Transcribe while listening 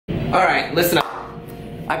Alright, listen up.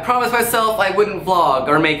 I promised myself I wouldn't vlog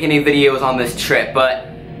or make any videos on this trip, but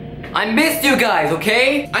I missed you guys,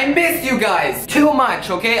 okay? I missed you guys too much,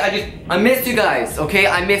 okay? I missed you guys, okay?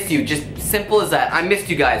 I missed you, just simple as that. I missed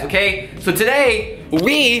you guys, okay? So today,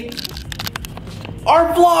 we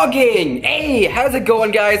are vlogging! Hey, how's it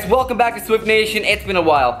going, guys? Welcome back to Swift Nation. It's been a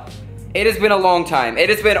while. It has been a long time. It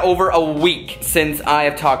has been over a week since I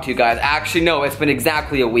have talked to you guys. Actually, no, it's been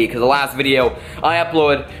exactly a week, because the last video I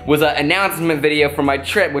uploaded was an announcement video for my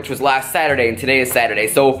trip, which was last Saturday, and today is Saturday.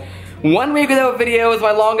 So, 1 week without video is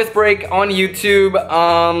my longest break on YouTube.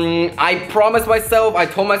 I promised myself, I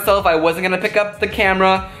told myself I wasn't gonna pick up the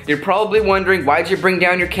camera. You're probably wondering, why'd you bring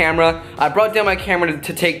down your camera? I brought down my camera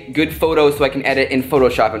to take good photos so I can edit in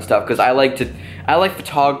Photoshop and stuff, because I like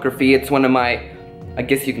photography. It's one of my, I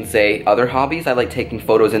guess you can say, other hobbies. I like taking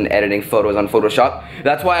photos and editing photos on Photoshop.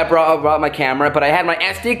 That's why I brought my camera, but I had my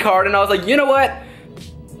SD card and I was like, you know what?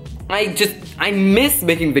 I miss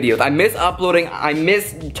making videos. I miss uploading. I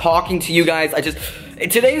miss talking to you guys.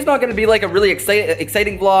 Today's not gonna be like a really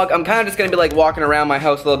exciting vlog. I'm kind of just gonna be like walking around my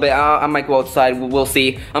house a little bit. I might go outside, we'll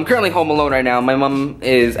see. I'm currently home alone right now. My mom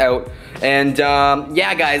is out. And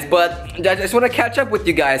yeah guys, but I just want to catch up with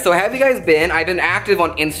you guys. So how have you guys been? I've been active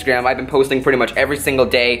on Instagram. I've been posting pretty much every single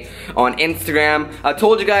day on Instagram. I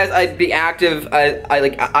told you guys I'd be active.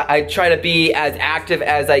 I try to be as active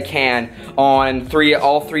as I can on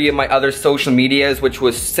all three of my other social medias, which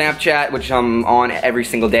was Snapchat, which I'm on every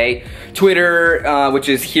single day, Twitter, which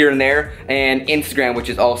is here and there, and Instagram, which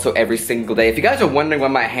is also every single day. If you guys are wondering why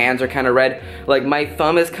my hands are kind of red, like my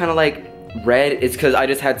thumb is kind of like red, it's because I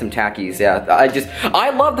just had some Takis. Yeah,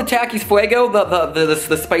 I love the Takis Fuego,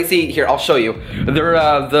 the spicy. Here, I'll show you. They're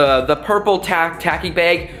the purple tacky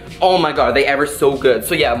bag. Oh my god, are they ever so good?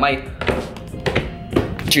 So yeah,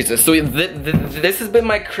 Jesus. So this has been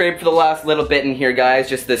my crib for the last little bit in here, guys.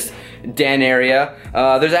 Just this den area.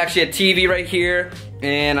 There's actually a TV right here,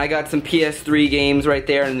 and I got some PS3 games right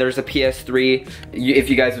there, and there's a PS3. If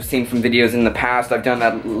you guys have seen some videos in the past, I've done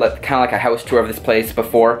that kind of like a house tour of this place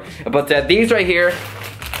before. But these right here,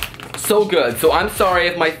 so good. So I'm sorry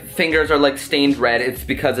if my fingers are like stained red. It's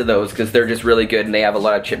because of those, because they're just really good and they have a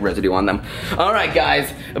lot of chip residue on them. All right,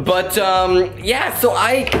 guys. But yeah. So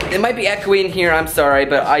it might be echoey in here. I'm sorry,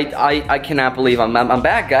 but I cannot believe I'm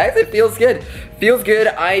back, guys. It feels good. Feels good.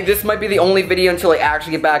 This might be the only video until I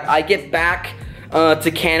actually get back. I get back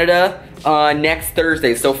to Canada next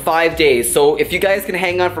Thursday, so 5 days. So if you guys can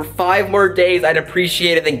hang on for 5 more days, I'd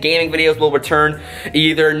appreciate it. Then gaming videos will return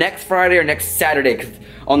either next Friday or next Saturday, because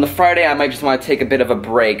on the Friday I might just want to take a bit of a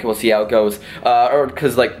break. We'll see how it goes, or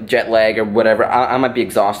because like jet lag or whatever, I might be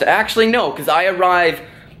exhausted. Actually no, because I arrive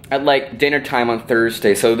at like dinner time on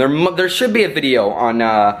Thursday, so there should be a video on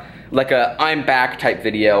like a I'm back type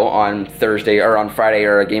video on Thursday or on Friday,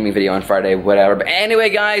 or a gaming video on Friday, whatever. But anyway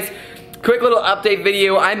guys, quick little update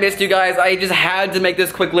video. I missed you guys. I just had to make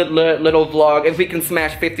this quick little vlog. If we can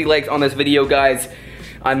smash 50 likes on this video, guys,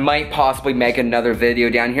 I might possibly make another video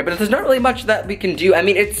down here, but there's not really much that we can do. I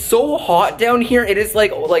mean, it's so hot down here. It is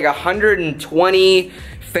like 120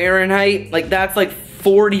 Fahrenheit. Like that's like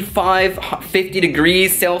 45, 50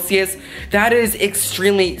 degrees Celsius. That is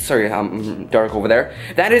extremely, sorry, dark over there.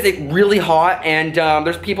 That is like really hot, and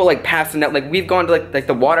there's people like passing out. Like we've gone to like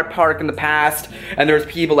the water park in the past, and there's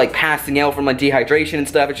people like passing out from like dehydration and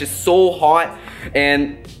stuff. It's just so hot,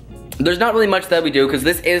 and there's not really much that we do, because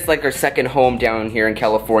this is like our second home down here in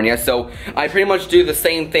California. So I pretty much do the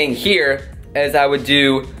same thing here as I would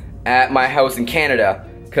do at my house in Canada.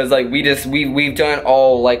 Cause like we've done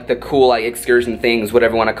all like the cool like excursion things,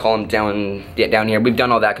 whatever you want to call them down here. We've done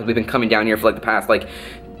all that because we've been coming down here for like the past like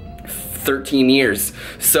 13 years.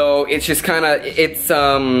 So it's just kind of,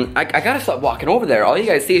 I gotta stop walking over there. All you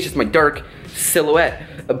guys see is just my dark silhouette.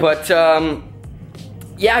 But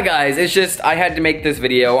yeah guys, it's just, I had to make this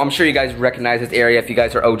video. I'm sure you guys recognize this area if you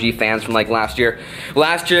guys are OG fans from like last year.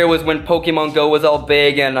 Last year was when Pokemon Go was all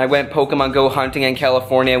big, and I went Pokemon Go hunting in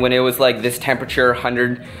California when it was like this temperature,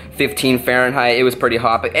 115 Fahrenheit. It was pretty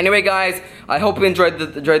hot. But anyway guys, I hope you enjoyed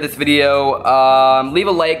this video. Leave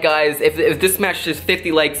a like, guys. If this smashes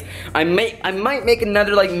 50 likes, I might make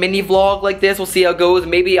another like mini vlog like this. We'll see how it goes.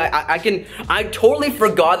 Maybe I totally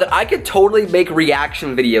forgot that I could totally make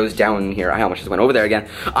reaction videos down here. I almost just went over there again.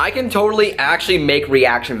 I can totally actually make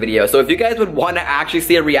reaction videos. So if you guys would want to actually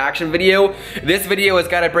see a reaction video, this video has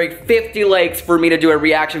got to break 50 likes for me to do a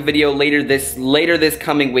reaction video later this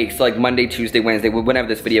coming week. So like Monday, Tuesday, Wednesday, whenever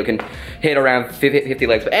this video can hit around 50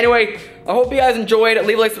 likes. But anyway, I hope you guys enjoyed.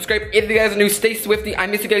 Leave a like, subscribe. If you guys are new, stay Swifty. I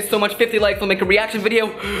miss you guys so much. 50 likes, we'll make a reaction video.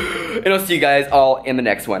 And I'll see you guys all in the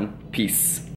next one. Peace.